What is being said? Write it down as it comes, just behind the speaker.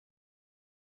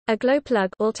A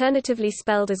glowplug, alternatively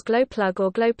spelled as glowplug or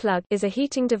glowplug, is a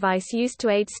heating device used to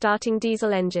aid starting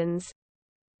diesel engines.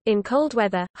 In cold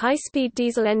weather, high-speed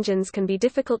diesel engines can be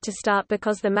difficult to start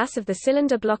because the mass of the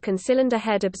cylinder block and cylinder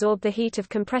head absorb the heat of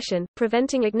compression,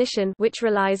 preventing ignition, which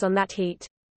relies on that heat.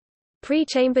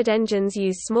 Pre-chambered engines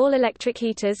use small electric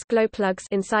heaters, glowplugs,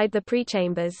 inside the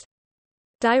pre-chambers.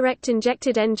 Direct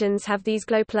injected engines have these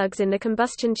glowplugs in the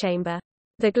combustion chamber.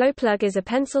 The glowplug is a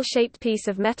pencil-shaped piece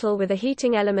of metal with a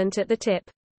heating element at the tip.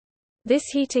 This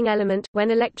heating element,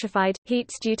 when electrified,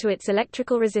 heats due to its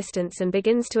electrical resistance and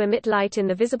begins to emit light in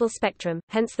the visible spectrum,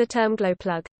 hence the term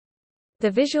glowplug. The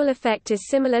visual effect is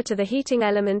similar to the heating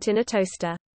element in a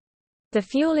toaster. The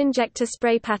fuel injector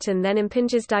spray pattern then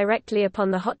impinges directly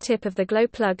upon the hot tip of the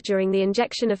glowplug during the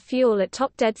injection of fuel at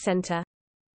top dead center.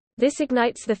 This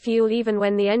ignites the fuel even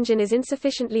when the engine is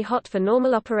insufficiently hot for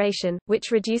normal operation, which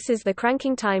reduces the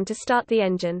cranking time to start the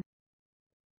engine.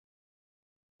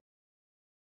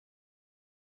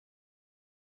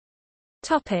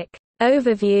 Topic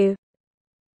overview.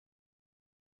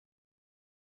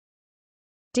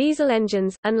 Diesel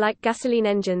engines, unlike gasoline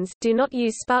engines, do not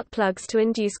use spark plugs to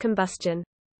induce combustion.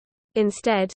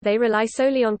 Instead, they rely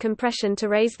solely on compression to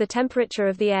raise the temperature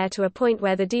of the air to a point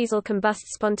where the diesel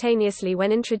combusts spontaneously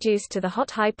when introduced to the hot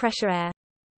high-pressure air.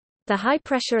 The high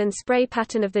pressure and spray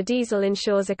pattern of the diesel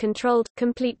ensures a controlled,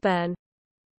 complete burn.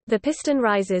 The piston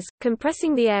rises,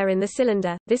 compressing the air in the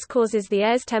cylinder. This causes the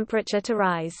air's temperature to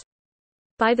rise.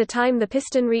 By the time the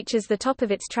piston reaches the top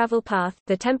of its travel path,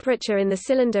 the temperature in the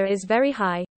cylinder is very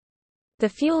high. The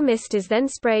fuel mist is then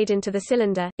sprayed into the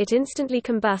cylinder. It instantly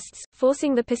combusts,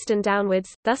 forcing the piston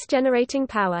downwards, thus generating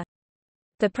power.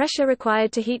 The pressure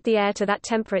required to heat the air to that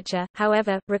temperature,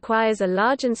 however, requires a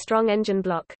large and strong engine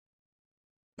block.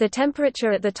 The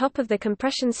temperature at the top of the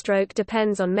compression stroke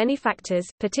depends on many factors,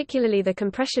 particularly the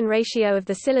compression ratio of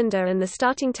the cylinder and the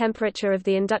starting temperature of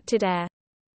the inducted air.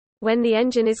 When the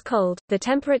engine is cold, the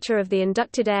temperature of the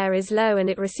inducted air is low and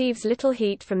it receives little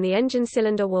heat from the engine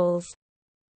cylinder walls.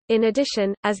 In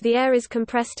addition, as the air is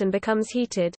compressed and becomes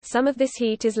heated, some of this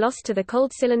heat is lost to the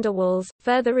cold cylinder walls,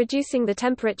 further reducing the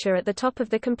temperature at the top of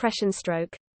the compression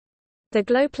stroke. The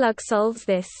glowplug solves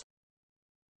this.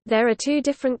 There are two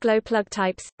different glowplug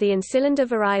types, the in-cylinder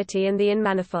variety and the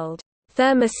in-manifold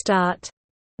thermostat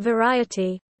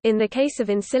variety. In the case of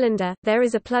in-cylinder, there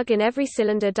is a plug in every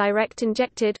cylinder direct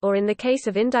injected, or in the case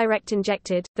of indirect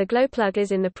injected, the glowplug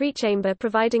is in the pre-chamber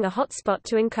providing a hot spot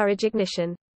to encourage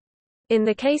ignition. In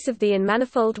the case of the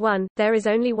in-manifold one, there is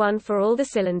only one for all the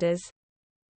cylinders.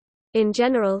 In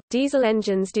general, diesel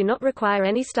engines do not require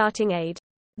any starting aid.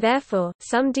 Therefore,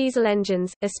 some diesel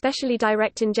engines, especially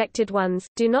direct-injected ones,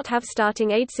 do not have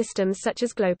starting aid systems such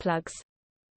as glowplugs.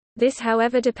 This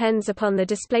however depends upon the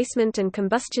displacement and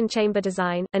combustion chamber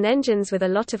design, and engines with a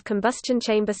lot of combustion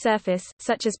chamber surface,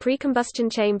 such as pre-combustion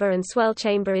chamber and swirl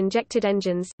chamber injected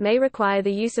engines, may require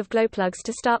the use of glowplugs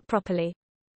to start properly.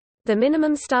 The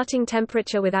minimum starting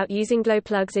temperature without using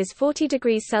glowplugs is 40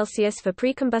 degrees Celsius for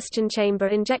pre-combustion chamber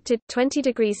injected, 20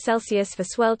 degrees Celsius for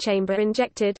swirl chamber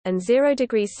injected, and 0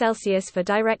 degrees Celsius for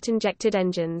direct injected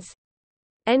engines.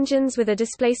 Engines with a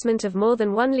displacement of more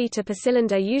than 1 liter per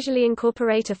cylinder usually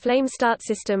incorporate a flame start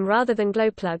system rather than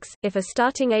glowplugs, if a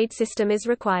starting aid system is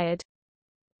required.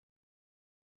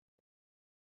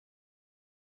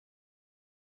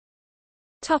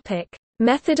 Topic: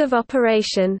 Method of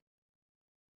operation.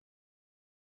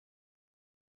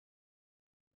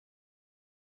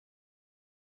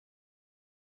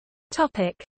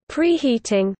 Topic: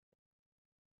 Preheating.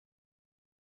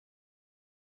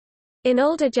 In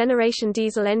older generation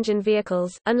diesel engine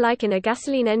vehicles, unlike in a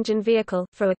gasoline engine vehicle,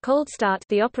 for a cold start,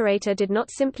 the operator did not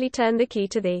simply turn the key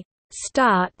to the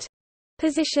start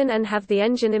position and have the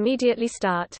engine immediately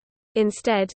start.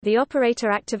 Instead, the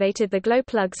operator activated the glow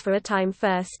plugs for a time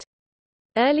first.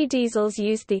 Early diesels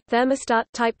used the thermostat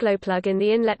type glowplug in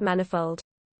the inlet manifold.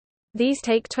 These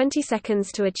take 20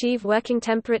 seconds to achieve working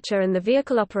temperature and the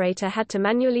vehicle operator had to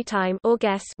manually time or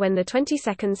guess when the 20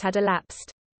 seconds had elapsed.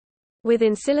 With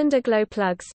in-cylinder glow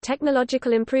plugs,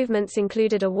 technological improvements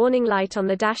included a warning light on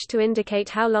the dash to indicate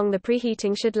how long the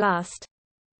preheating should last.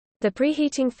 The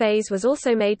preheating phase was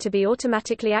also made to be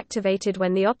automatically activated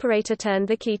when the operator turned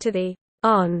the key to the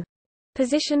on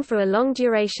position for a long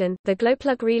duration. The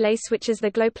glowplug relay switches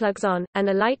the glowplugs on, and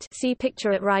a light, see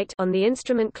picture at right, on the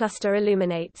instrument cluster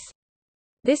illuminates.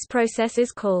 This process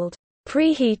is called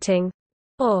preheating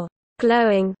or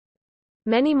glowing.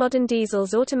 Many modern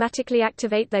diesels automatically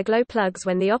activate their glow plugs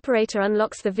when the operator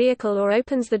unlocks the vehicle or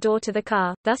opens the door to the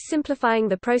car, thus simplifying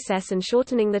the process and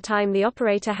shortening the time the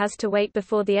operator has to wait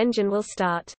before the engine will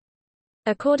start.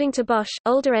 According to Bosch,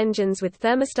 older engines with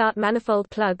thermostat manifold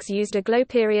plugs used a glow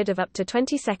period of up to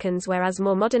 20 seconds, whereas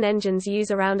more modern engines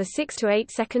use around a 6 to 8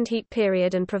 second heat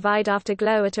period and provide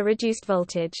afterglow at a reduced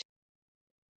voltage.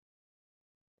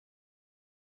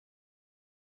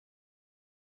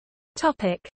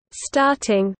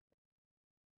 Starting.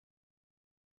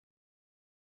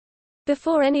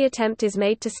 Before any attempt is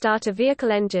made to start a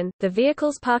vehicle engine, the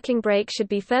vehicle's parking brake should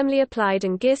be firmly applied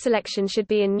and gear selection should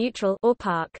be in neutral or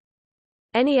park.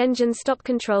 Any engine stop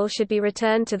control should be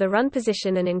returned to the run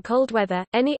position, and in cold weather,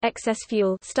 any excess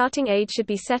fuel starting aid should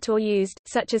be set or used,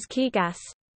 such as key gas.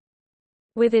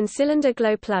 With in-cylinder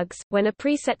glow plugs, when a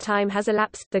preset time has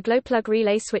elapsed, the glow plug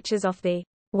relay switches off the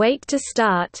wait to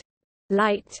start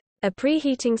light. A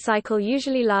preheating cycle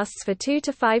usually lasts for 2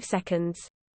 to 5 seconds.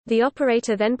 The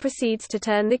operator then proceeds to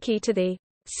turn the key to the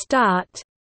start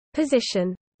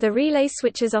position. The relay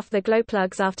switches off the glow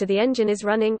plugs after the engine is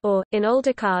running, or, in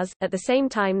older cars, at the same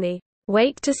time the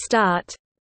wait to start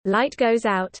light goes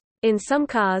out. In some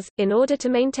cars, in order to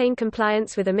maintain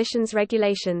compliance with emissions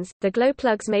regulations, the glow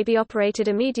plugs may be operated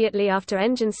immediately after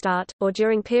engine start, or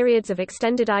during periods of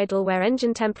extended idle where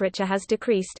engine temperature has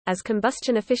decreased, as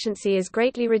combustion efficiency is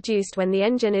greatly reduced when the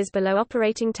engine is below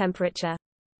operating temperature.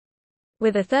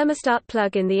 With a thermostat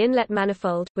plug in the inlet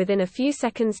manifold, within a few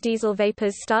seconds diesel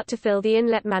vapors start to fill the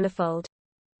inlet manifold.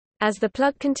 As the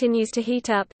plug continues to heat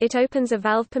up, it opens a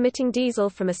valve permitting diesel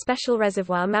from a special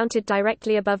reservoir mounted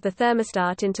directly above the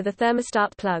thermostat into the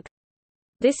thermostat plug.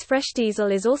 This fresh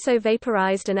diesel is also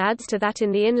vaporized and adds to that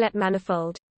in the inlet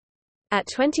manifold. At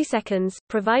 20 seconds,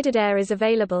 provided air is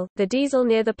available, the diesel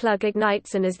near the plug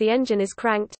ignites, and as the engine is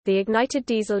cranked, the ignited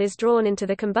diesel is drawn into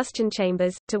the combustion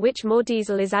chambers, to which more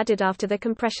diesel is added after the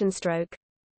compression stroke.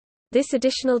 This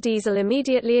additional diesel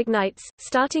immediately ignites,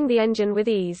 starting the engine with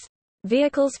ease.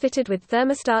 Vehicles fitted with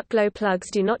thermostat glow plugs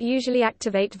do not usually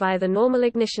activate via the normal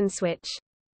ignition switch.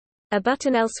 A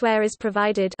button elsewhere is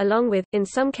provided, along with, in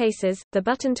some cases, the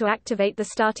button to activate the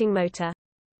starting motor.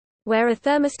 Where a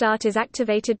thermostat is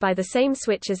activated by the same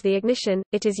switch as the ignition,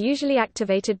 it is usually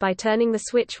activated by turning the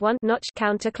switch 1 notch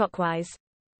counterclockwise.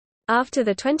 After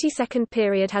the 20-second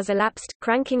period has elapsed,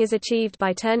 cranking is achieved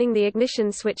by turning the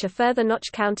ignition switch a further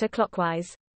notch counterclockwise.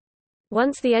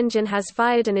 Once the engine has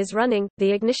fired and is running,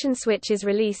 the ignition switch is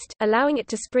released, allowing it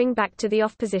to spring back to the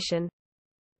off position.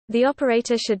 The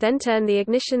operator should then turn the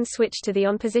ignition switch to the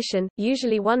on position,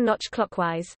 usually 1 notch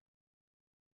clockwise.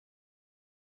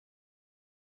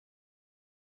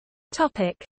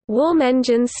 Warm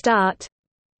engine start.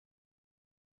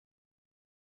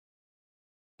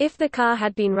 If the car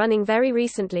had been running very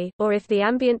recently, or if the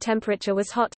ambient temperature was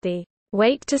hot, the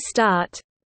wait to start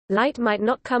light might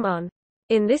not come on.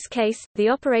 In this case, the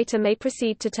operator may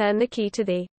proceed to turn the key to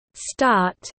the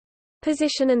start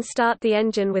position and start the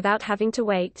engine without having to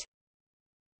wait.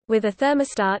 With a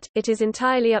thermostat, it is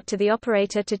entirely up to the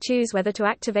operator to choose whether to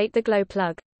activate the glow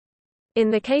plug. In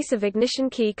the case of ignition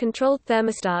key-controlled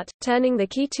thermostat, turning the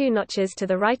key 2 notches to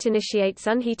the right initiates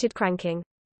unheated cranking.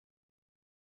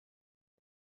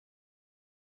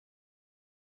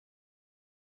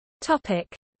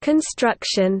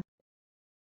 Construction.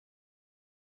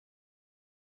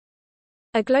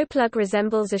 A glow plug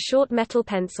resembles a short metal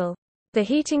pencil. The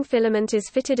heating filament is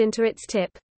fitted into its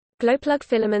tip. Glowplug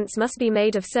filaments must be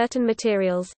made of certain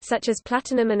materials, such as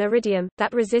platinum and iridium,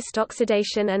 that resist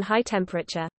oxidation and high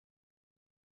temperature.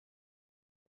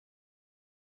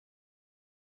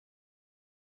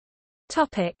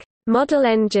 Model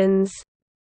engines.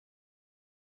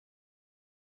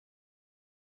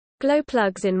 Glow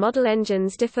plugs in model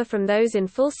engines differ from those in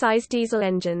full-size diesel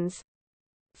engines.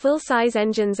 Full-size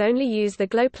engines only use the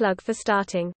glow plug for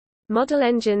starting. Model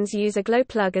engines use a glow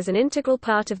plug as an integral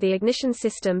part of the ignition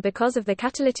system because of the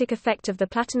catalytic effect of the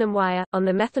platinum wire, on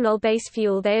the methanol-based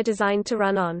fuel they are designed to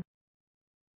run on.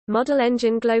 Model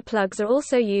engine glow plugs are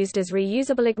also used as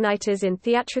reusable igniters in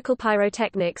theatrical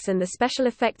pyrotechnics and the special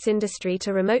effects industry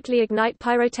to remotely ignite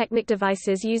pyrotechnic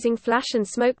devices using flash and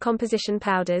smoke composition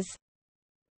powders.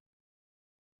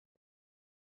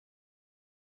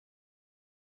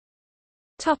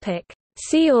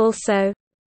 See also: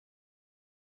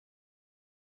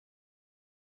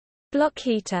 block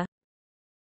heater.